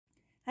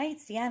Hi,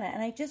 it's Deanna,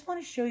 and I just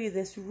want to show you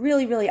this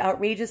really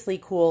outrageously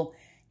cool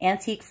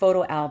antique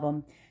photo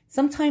album,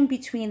 sometime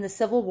between the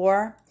Civil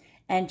War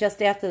and just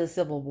after the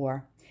Civil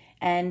War.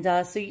 And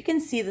so you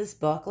can see this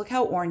book. Look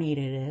how ornate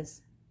it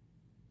is.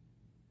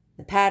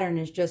 The pattern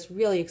is just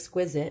really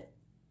exquisite.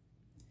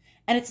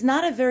 And it's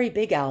not a very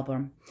big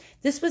album.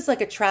 This was like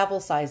a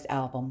travel-sized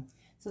album.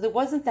 So there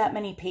wasn't that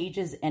many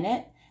pages in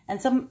it.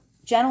 And some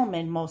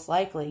gentleman, most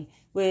likely,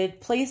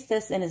 would place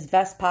this in his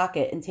vest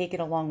pocket and take it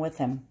along with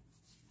him.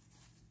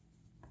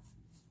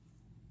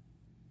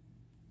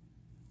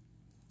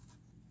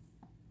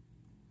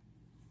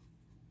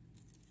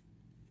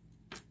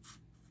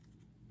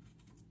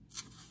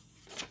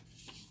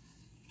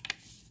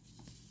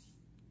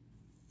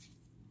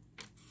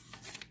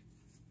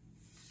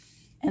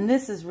 And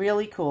this is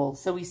really cool.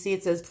 So we see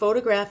it says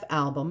photograph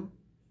album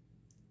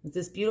with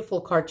this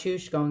beautiful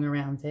cartouche going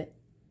around it.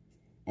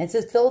 And it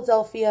says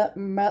Philadelphia,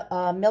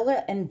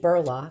 Miller and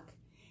Burlock.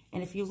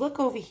 And if you look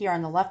over here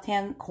on the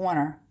left-hand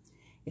corner,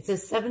 it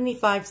says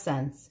 75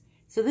 cents.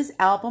 So this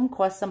album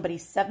cost somebody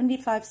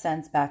 75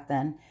 cents back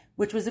then,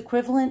 which was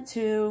equivalent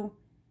to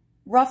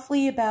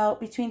roughly about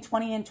between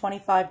 $20 and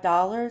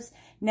 $25.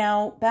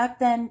 Now, back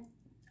then,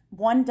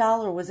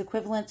 $1 was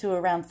equivalent to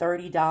around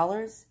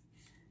 $30.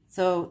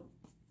 So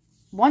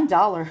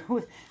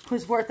 $1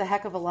 was worth a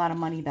heck of a lot of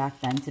money back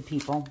then to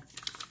people.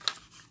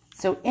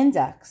 So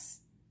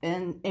index,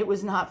 and it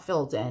was not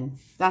filled in.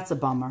 That's a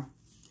bummer.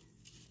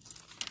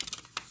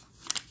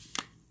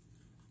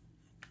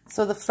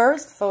 So the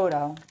first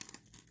photo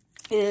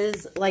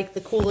is like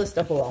the coolest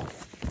of all.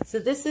 So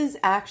this is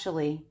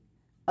actually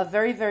a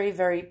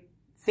very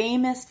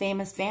famous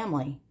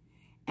family.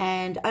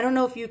 And I don't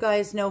know if you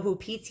guys know who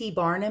P.T.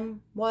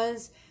 Barnum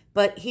was,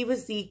 but he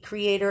was the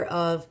creator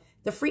of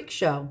the Freak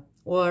Show,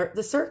 or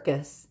the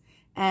circus.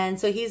 And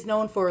so he's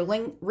known for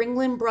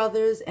Ringling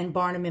Brothers and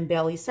Barnum and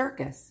Bailey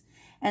Circus.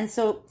 And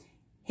so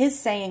his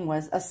saying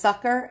was, a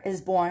sucker is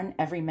born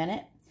every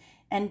minute.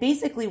 And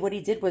basically what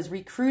he did was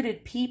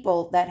recruited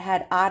people that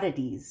had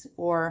oddities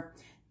or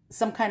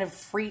some kind of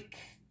freak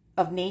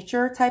of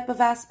nature type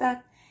of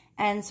aspect.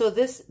 And so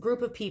this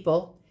group of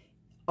people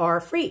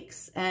are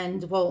freaks.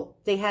 And well,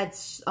 they had,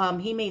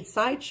 he made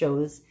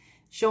sideshows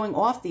showing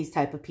off these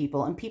type of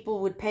people, and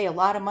people would pay a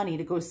lot of money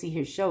to go see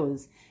his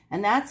shows.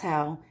 And that's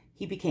how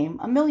he became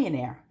a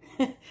millionaire.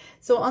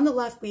 So on the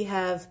left, we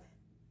have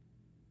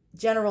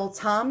General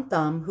Tom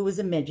Thumb, who was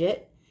a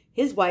midget,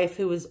 his wife,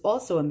 who was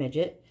also a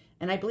midget,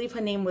 and I believe her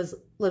name was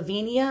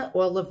Lavinia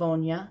or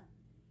Livonia,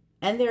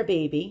 and their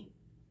baby.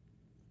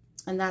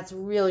 And that's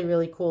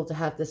really cool to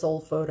have this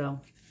old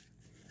photo.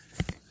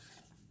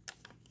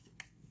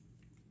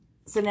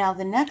 So now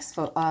the next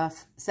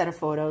set of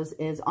photos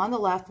is on the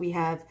left, we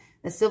have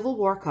a Civil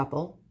War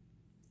couple,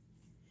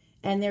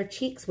 and their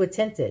cheeks were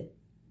tinted.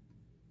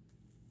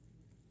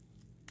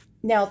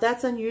 Now,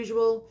 that's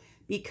unusual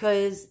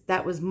because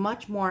that was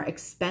much more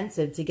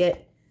expensive to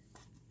get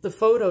the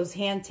photos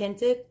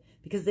hand-tinted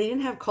because they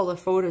didn't have color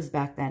photos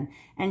back then.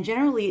 And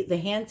generally, the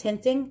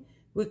hand-tinting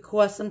would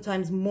cost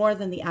sometimes more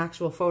than the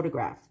actual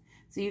photograph.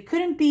 So you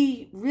couldn't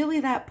be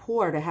really that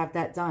poor to have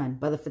that done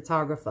by the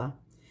photographer.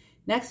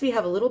 Next, we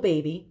have a little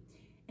baby.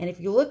 And if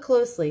you look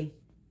closely,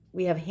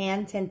 we have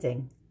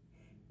hand-tinting.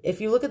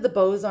 If you look at the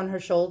bows on her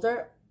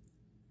shoulder,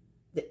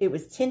 it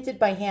was tinted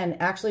by hand,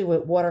 actually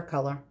with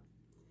watercolor.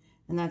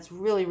 And that's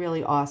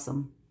really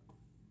awesome.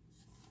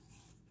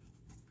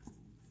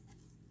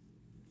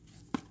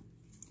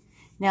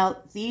 Now,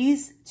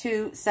 these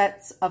two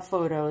sets of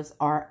photos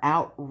are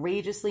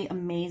outrageously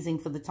amazing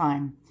for the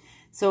time.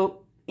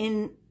 So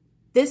in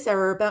this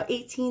era, about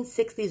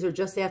 1860s or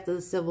just after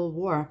the Civil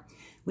War,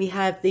 we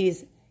have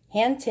these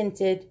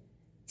hand-tinted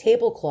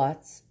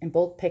tablecloths in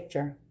both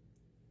picture.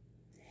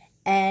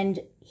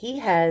 And he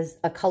has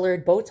a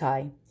colored bow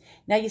tie.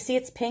 Now you see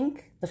it's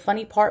pink. The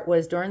funny part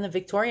was during the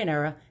Victorian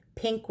era,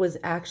 pink was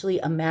actually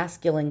a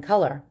masculine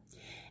color.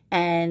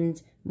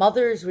 And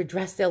mothers would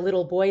dress their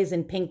little boys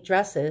in pink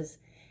dresses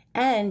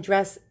and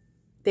dress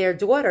their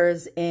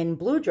daughters in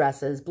blue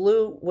dresses.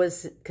 Blue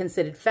was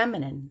considered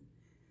feminine.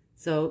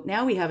 So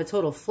now we have a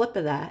total flip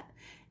of that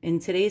in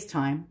today's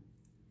time.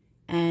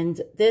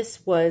 And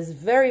this was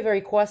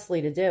very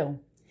costly to do.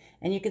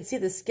 And you can see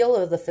the skill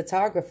of the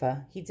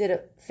photographer. He did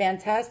a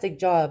fantastic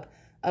job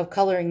of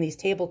coloring these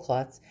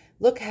tablecloths.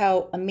 Look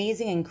how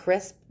amazing and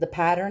crisp the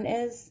pattern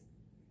is.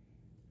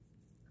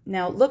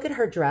 Now look at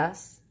her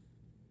dress.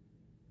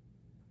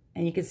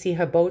 And you can see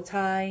her bow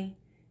tie.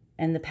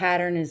 And the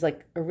pattern is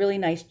like a really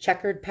nice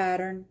checkered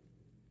pattern.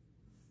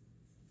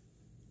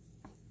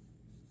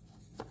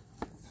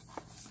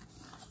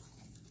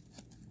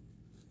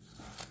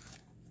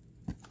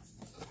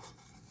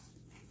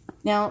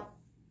 Now,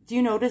 do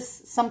you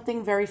notice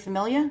something very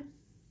familiar?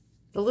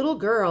 The little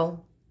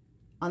girl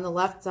on the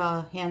left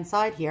hand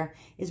side here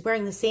is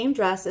wearing the same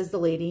dress as the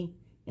lady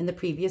in the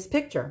previous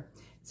picture.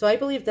 So I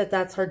believe that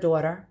that's her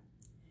daughter,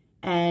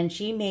 and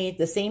she made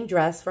the same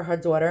dress for her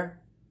daughter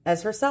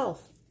as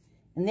herself.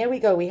 And there we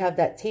go. We have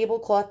that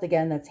tablecloth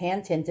again that's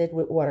hand tinted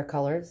with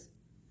watercolors,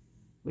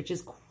 which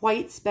is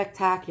quite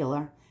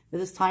spectacular. or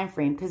this time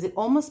frame, because it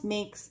almost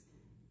makes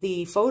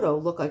the photo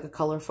look like a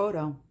color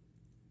photo.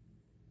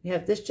 You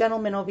have this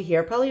gentleman over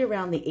here, probably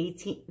around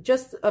the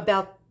just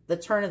about the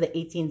turn of the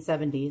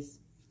 1870s.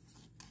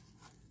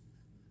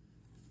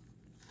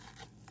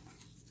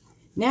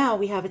 Now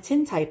we have a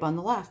tintype on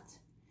the left.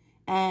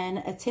 And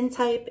a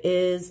tintype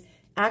is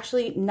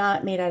actually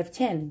not made out of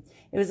tin.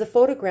 It was a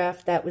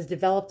photograph that was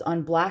developed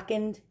on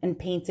blackened and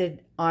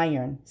painted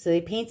iron. So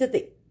they painted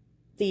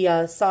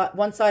the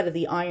one side of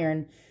the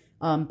iron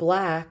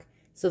black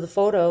so the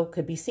photo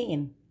could be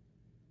seen.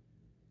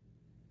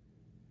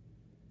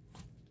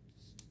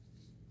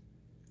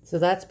 So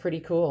that's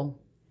pretty cool.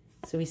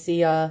 So we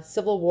see a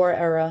Civil War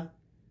era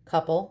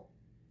couple,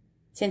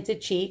 tinted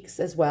cheeks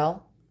as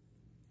well.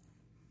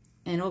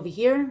 And over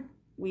here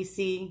we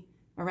see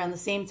around the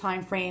same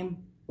time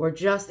frame or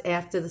just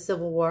after the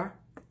Civil War,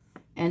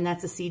 and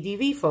that's a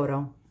CDV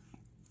photo.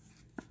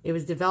 It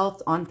was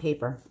developed on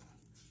paper.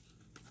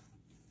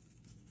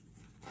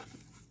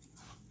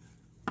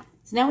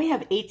 So now we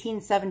have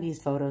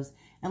 1870s photos,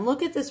 and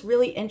look at this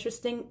really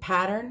interesting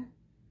pattern.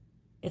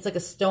 It's like a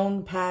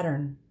stone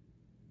pattern,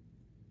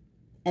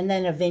 and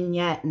then a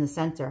vignette in the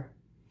center.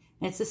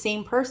 And it's the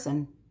same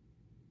person.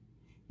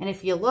 And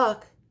if you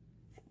look,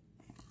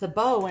 the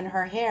bow in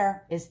her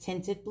hair is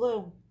tinted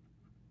blue.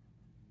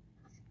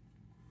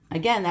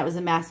 Again, that was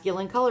a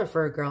masculine color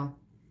for a girl.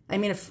 I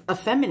mean, a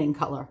feminine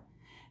color.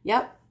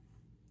 Yep.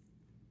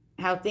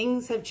 How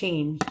things have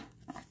changed.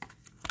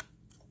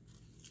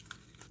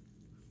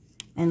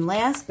 And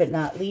last but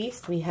not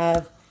least, we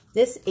have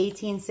this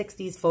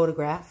 1860s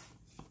photograph.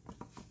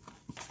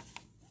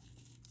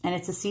 And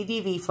it's a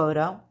CDV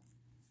photo.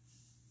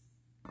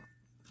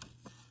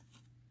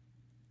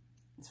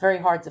 It's very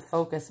hard to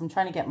focus. I'm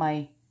trying to get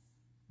my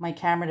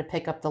camera to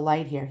pick up the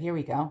light here. Here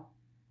we go.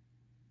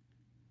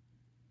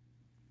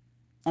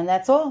 And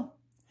that's all.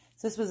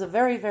 So this was a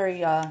very,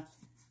 very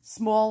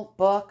small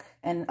book.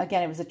 And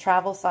again, it was a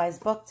travel size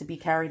book to be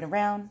carried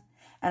around.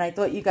 And I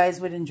thought you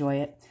guys would enjoy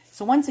it.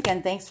 So once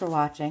again, thanks for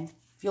watching.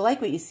 If you like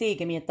what you see,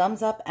 give me a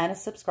thumbs up and a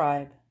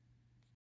subscribe.